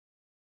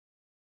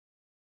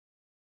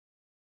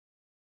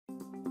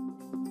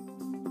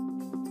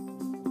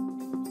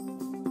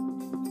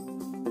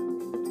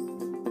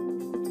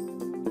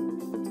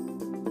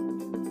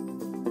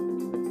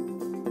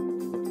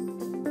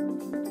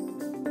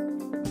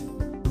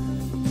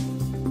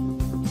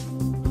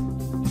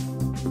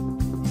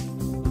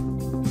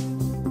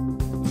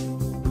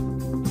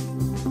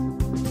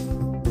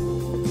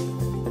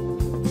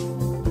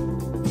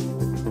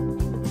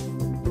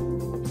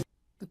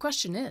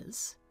question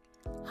is,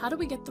 how do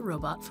we get the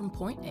robot from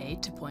point A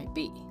to point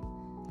B?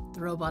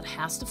 The robot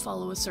has to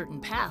follow a certain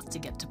path to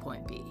get to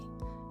point B.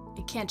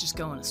 It can't just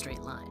go in a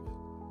straight line.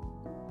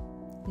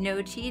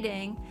 No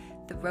cheating!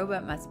 The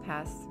robot must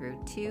pass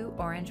through 2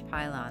 orange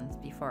pylons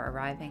before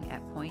arriving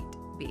at point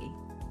B.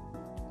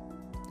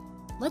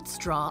 Let's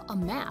draw a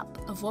map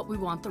of what we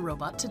want the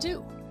robot to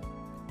do.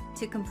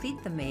 To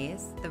complete the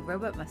maze, the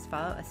robot must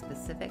follow a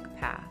specific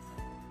path.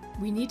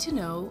 We need to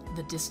know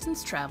the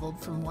distance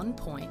traveled from one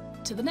point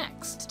to the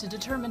next to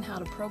determine how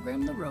to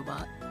program the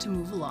robot to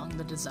move along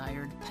the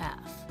desired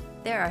path.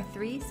 There are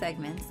 3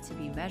 segments to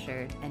be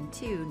measured and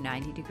 2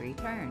 90-degree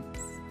turns.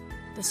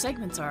 The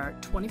segments are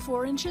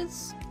 24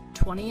 inches,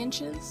 20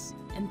 inches,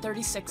 and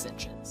 36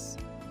 inches.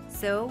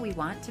 So we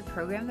want to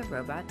program the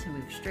robot to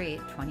move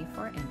straight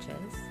 24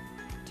 inches,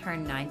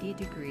 turn 90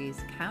 degrees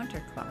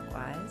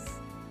counterclockwise,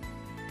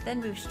 then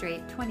move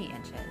straight 20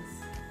 inches,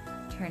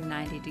 turn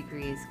 90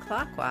 degrees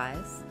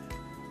clockwise,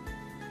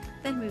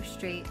 then move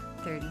straight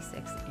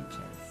 36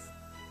 inches.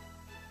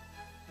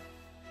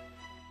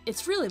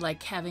 It's really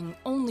like having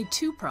only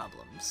 2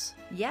 problems.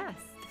 Yes,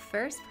 the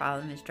first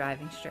problem is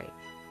driving straight,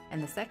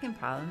 and the second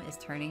problem is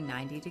turning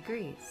 90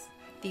 degrees.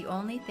 The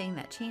only thing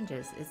that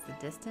changes is the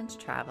distance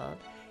traveled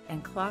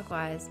and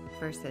clockwise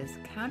versus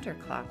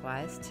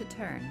counterclockwise to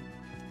turn.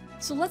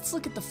 So let's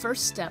look at the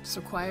first steps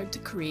required to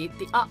create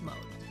the op mode.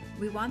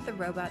 We want the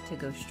robot to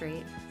go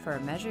straight for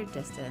a measured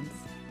distance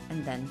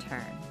and then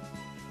turn.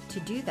 To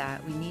do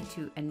that, we need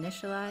to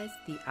initialize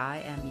the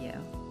IMU.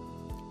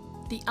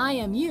 The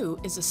IMU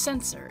is a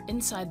sensor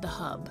inside the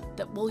hub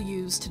that we'll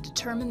use to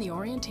determine the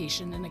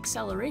orientation and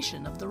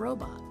acceleration of the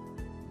robot.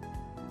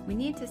 We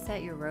need to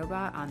set your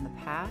robot on the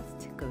path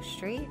to go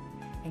straight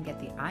and get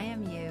the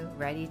IMU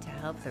ready to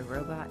help the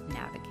robot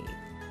navigate.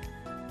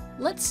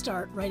 Let's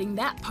start writing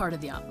that part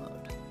of the op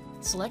mode.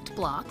 Select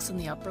blocks in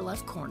the upper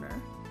left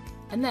corner,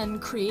 and then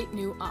create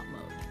new op mode.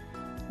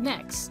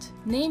 Next,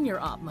 name your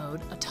op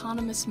mode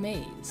Autonomous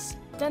Maze,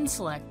 then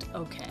select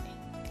OK.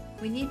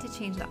 We need to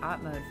change the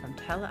op mode from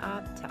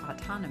teleop to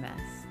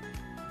autonomous.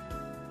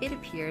 It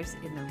appears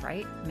in the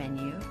right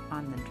menu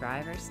on the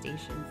driver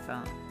station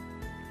phone.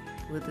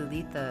 We'll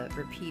delete the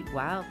repeat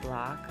while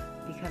block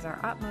because our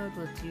op mode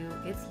will do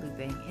its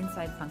looping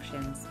inside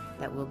functions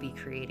that we'll be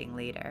creating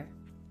later.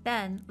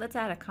 Then let's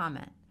add a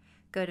comment.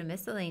 Go to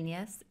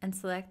Miscellaneous and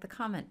select the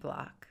comment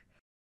block.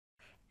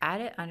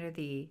 Add it under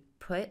the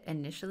Put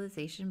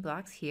Initialization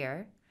blocks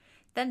here,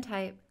 then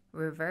type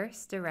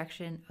reverse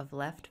direction of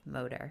left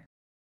motor.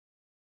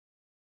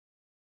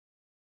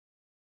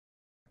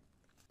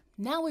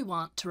 Now we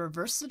want to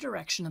reverse the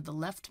direction of the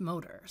left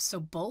motor so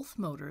both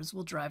motors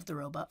will drive the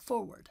robot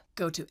forward.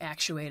 Go to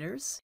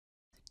Actuators,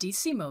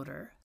 DC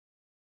Motor,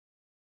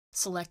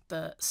 select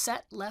the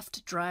Set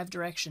Left Drive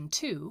Direction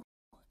to,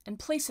 and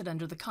place it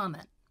under the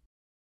comment.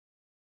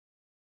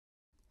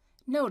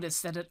 Notice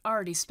that it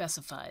already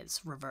specifies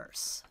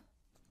reverse.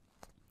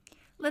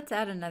 Let's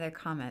add another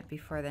comment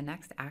before the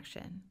next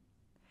action.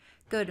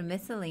 Go to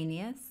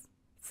Miscellaneous,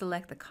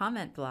 select the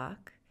comment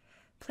block,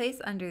 place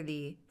under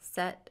the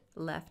Set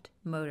Left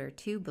Motor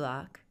to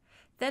block,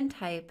 then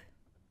type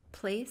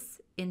place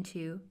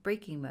into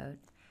braking mode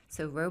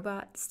so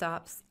robot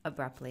stops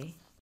abruptly.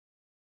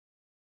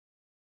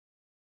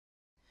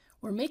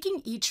 We're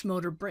making each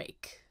motor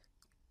brake.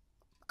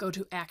 Go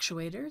to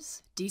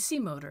Actuators,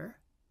 DC Motor,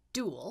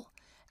 Dual,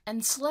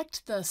 and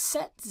select the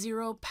Set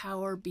Zero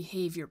Power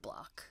Behavior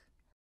block.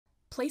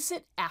 Place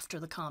it after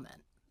the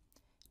comment.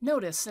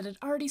 Notice that it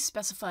already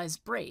specifies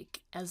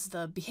brake as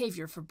the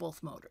behavior for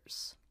both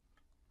motors.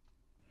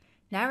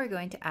 Now we're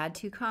going to add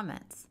 2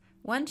 comments.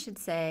 One should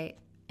say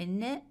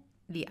init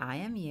the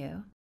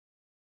IMU,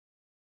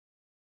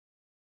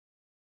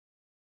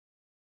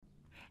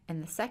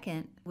 and the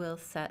second will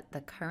set the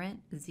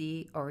current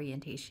Z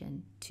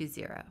orientation to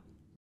 0.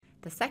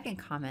 The second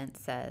comment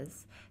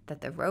says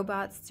that the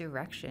robot's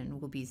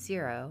direction will be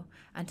 0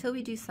 until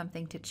we do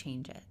something to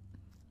change it.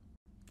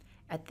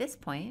 At this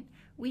point,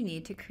 we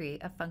need to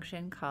create a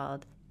function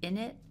called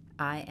init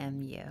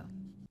IMU.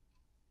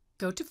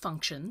 Go to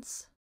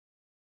Functions,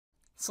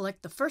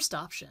 select the first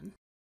option,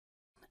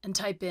 and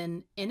type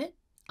in init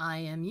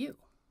IMU.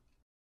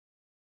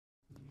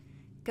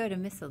 Go to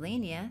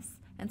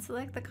Miscellaneous and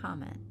select the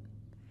comment.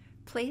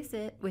 Place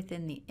it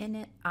within the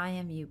init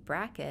IMU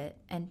bracket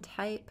and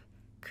type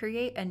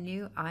create a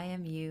new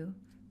IMU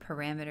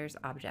parameters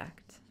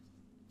object.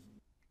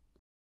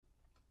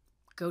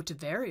 Go to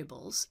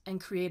Variables and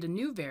create a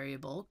new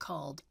variable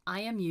called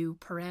IMU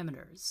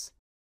parameters.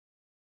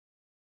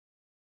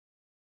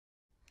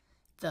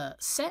 The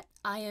Set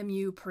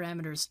IMU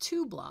Parameters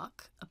to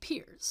block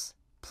appears.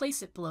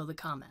 Place it below the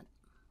comment.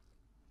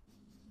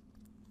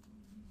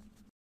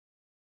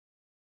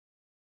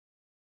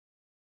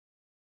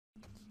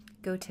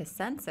 Go to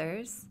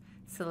Sensors,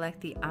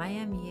 select the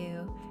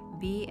IMU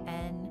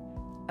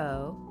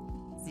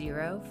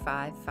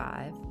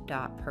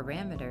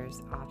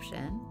BNO055.parameters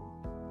option,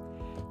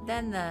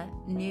 then the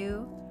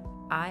new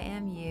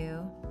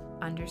IMU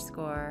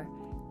underscore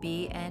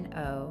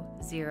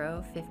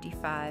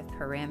BNO055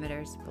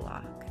 parameters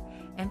block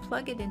and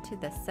plug it into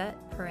the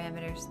Set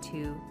Parameters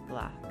to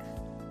block.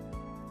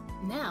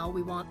 Now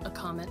we want a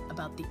comment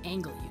about the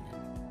angle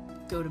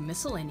unit. Go to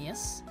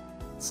Miscellaneous,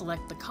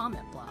 select the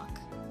comment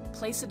block,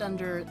 place it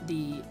under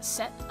the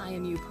Set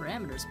IMU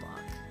Parameters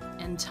block,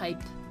 and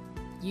type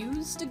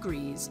Use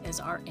degrees as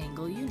our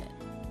angle unit.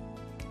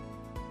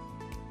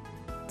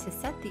 To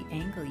set the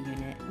angle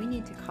unit, we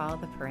need to call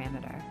the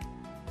parameter.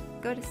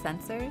 Go to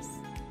Sensors,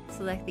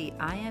 select the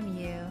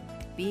IMU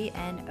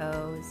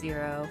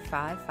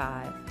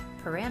BNO055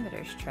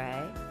 parameters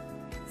tray,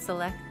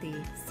 select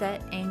the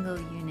Set Angle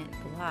Unit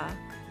block,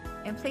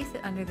 and place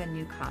it under the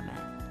new comment.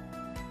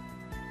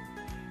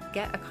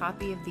 Get a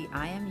copy of the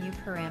IMU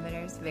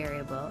parameters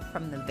variable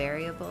from the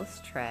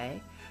Variables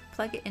tray,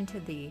 plug it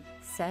into the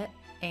Set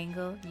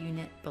Angle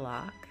Unit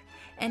block,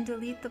 and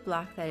delete the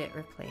block that it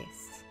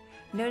replaced.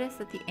 Notice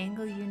that the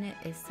angle unit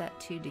is set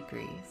to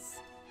degrees.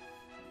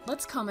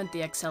 Let's comment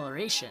the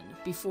acceleration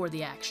before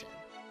the action.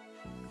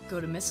 Go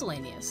to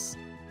Miscellaneous,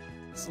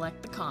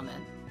 select the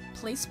comment,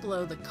 place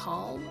below the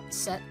Call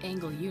Set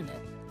Angle Unit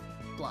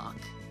block,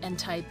 and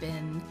type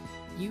in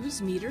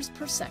Use meters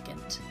per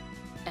second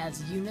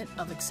as unit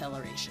of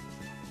acceleration.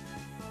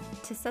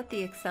 To set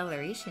the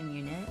acceleration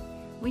unit,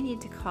 we need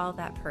to call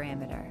that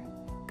parameter.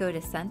 Go to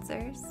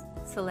Sensors,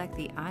 select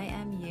the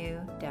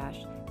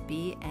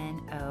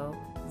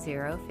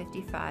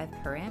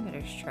IMU-BNO055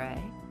 parameters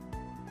tray,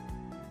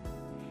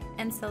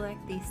 and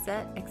select the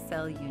Set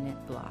Accel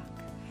Unit block,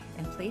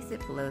 and place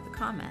it below the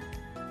comment.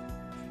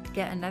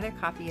 Get another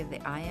copy of the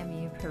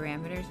IMU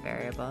parameters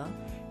variable,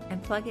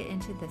 and plug it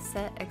into the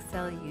Set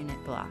Accel Unit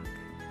block.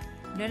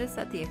 Notice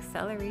that the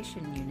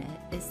acceleration unit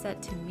is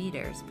set to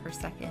meters per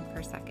second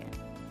per second.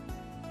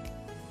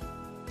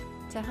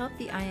 To help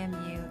the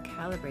IMU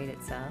calibrate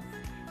itself,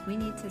 we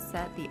need to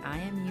set the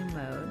IMU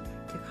mode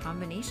to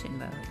combination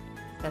mode,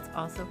 that's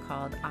also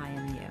called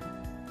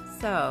IMU.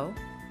 So,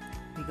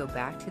 we go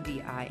back to the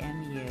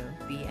IMU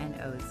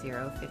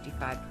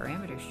BNO055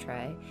 parameters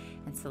tray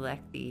and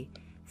select the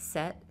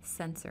Set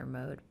Sensor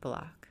Mode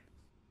block.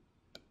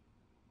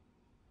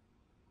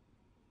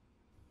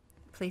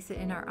 Place it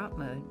in our op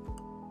mode.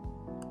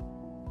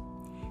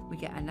 We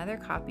get another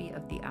copy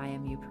of the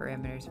IMU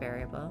parameters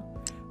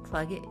variable,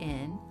 plug it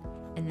in,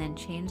 and then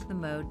change the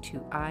mode to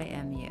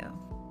IMU.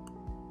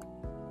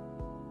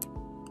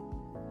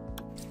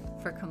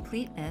 For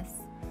completeness,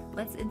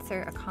 let's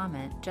insert a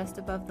comment just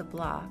above the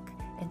block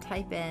and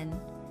type in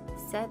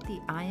Set the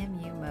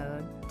IMU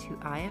mode to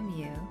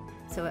IMU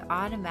so it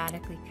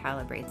automatically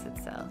calibrates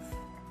itself.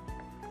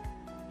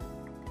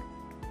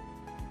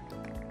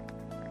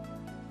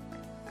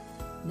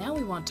 Now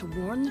we want to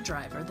warn the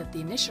driver that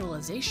the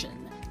initialization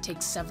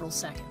takes several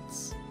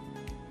seconds.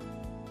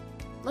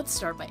 Let's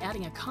start by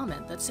adding a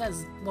comment that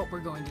says what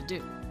we're going to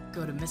do.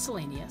 Go to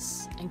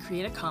Miscellaneous and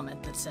create a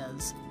comment that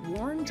says,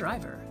 Warn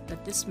driver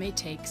that this may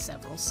take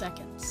several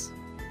seconds.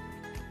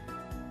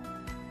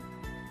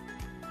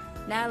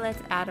 Now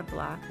let's add a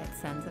block that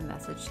sends a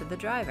message to the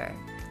driver.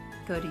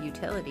 Go to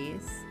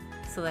Utilities,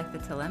 select the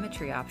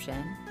Telemetry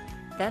option,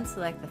 then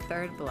select the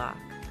third block,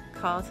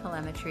 Call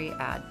Telemetry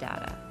Add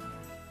Data,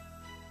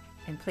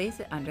 and place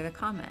it under the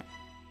comment.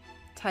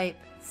 Type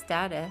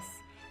Status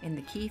in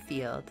the key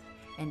field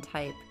and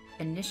type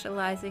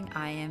Initializing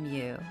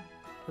IMU,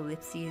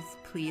 ellipses,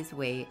 please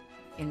wait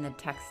in the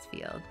text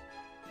field.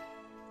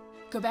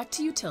 Go back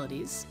to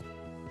Utilities,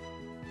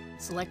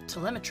 select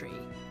Telemetry,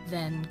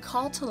 then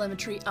Call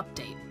Telemetry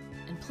Update,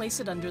 and place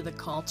it under the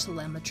Call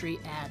Telemetry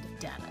Add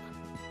Data.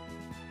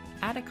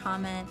 Add a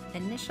comment,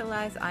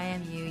 Initialize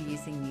IMU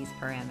using these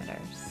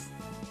parameters.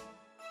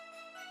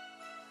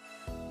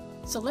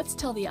 So let's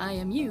tell the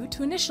IMU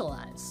to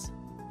initialize.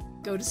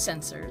 Go to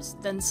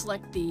Sensors, then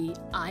select the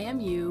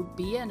IMU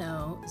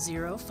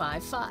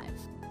BNO055.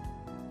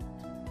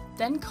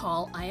 Then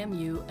call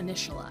IMU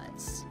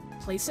Initialize.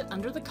 Place it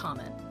under the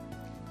comment.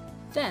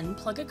 Then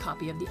plug a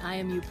copy of the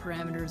IMU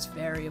parameters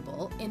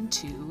variable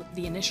into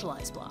the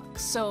Initialize block,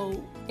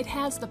 so it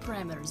has the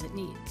parameters it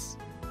needs.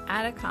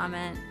 Add a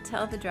comment,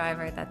 tell the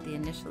driver that the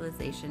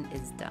initialization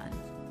is done.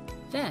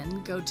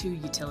 Then go to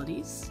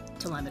Utilities,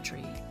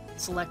 Telemetry,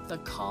 select the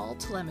Call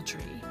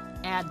Telemetry,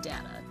 Add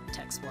Data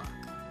text block.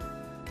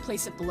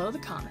 Place it below the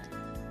comment.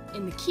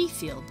 In the key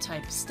field,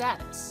 type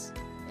Status,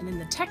 and in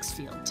the text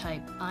field,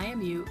 type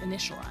IMU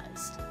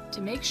Initialized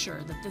to make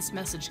sure that this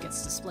message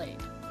gets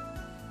displayed.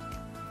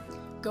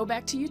 Go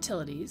back to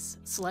Utilities,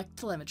 select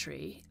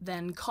Telemetry,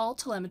 then Call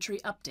Telemetry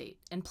Update,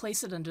 and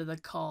place it under the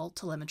Call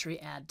Telemetry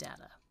Add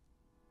Data.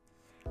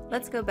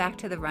 Let's go back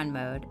to the run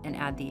mode and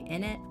add the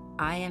init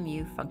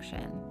IMU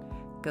function.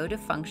 Go to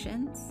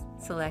Functions,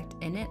 select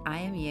init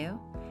IMU,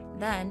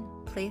 then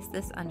place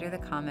this under the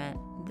comment.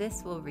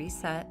 This will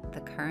reset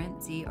the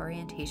current Z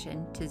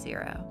orientation to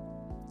 0.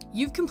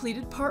 You've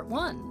completed part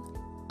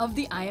 1 of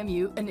the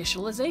IMU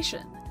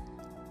initialization.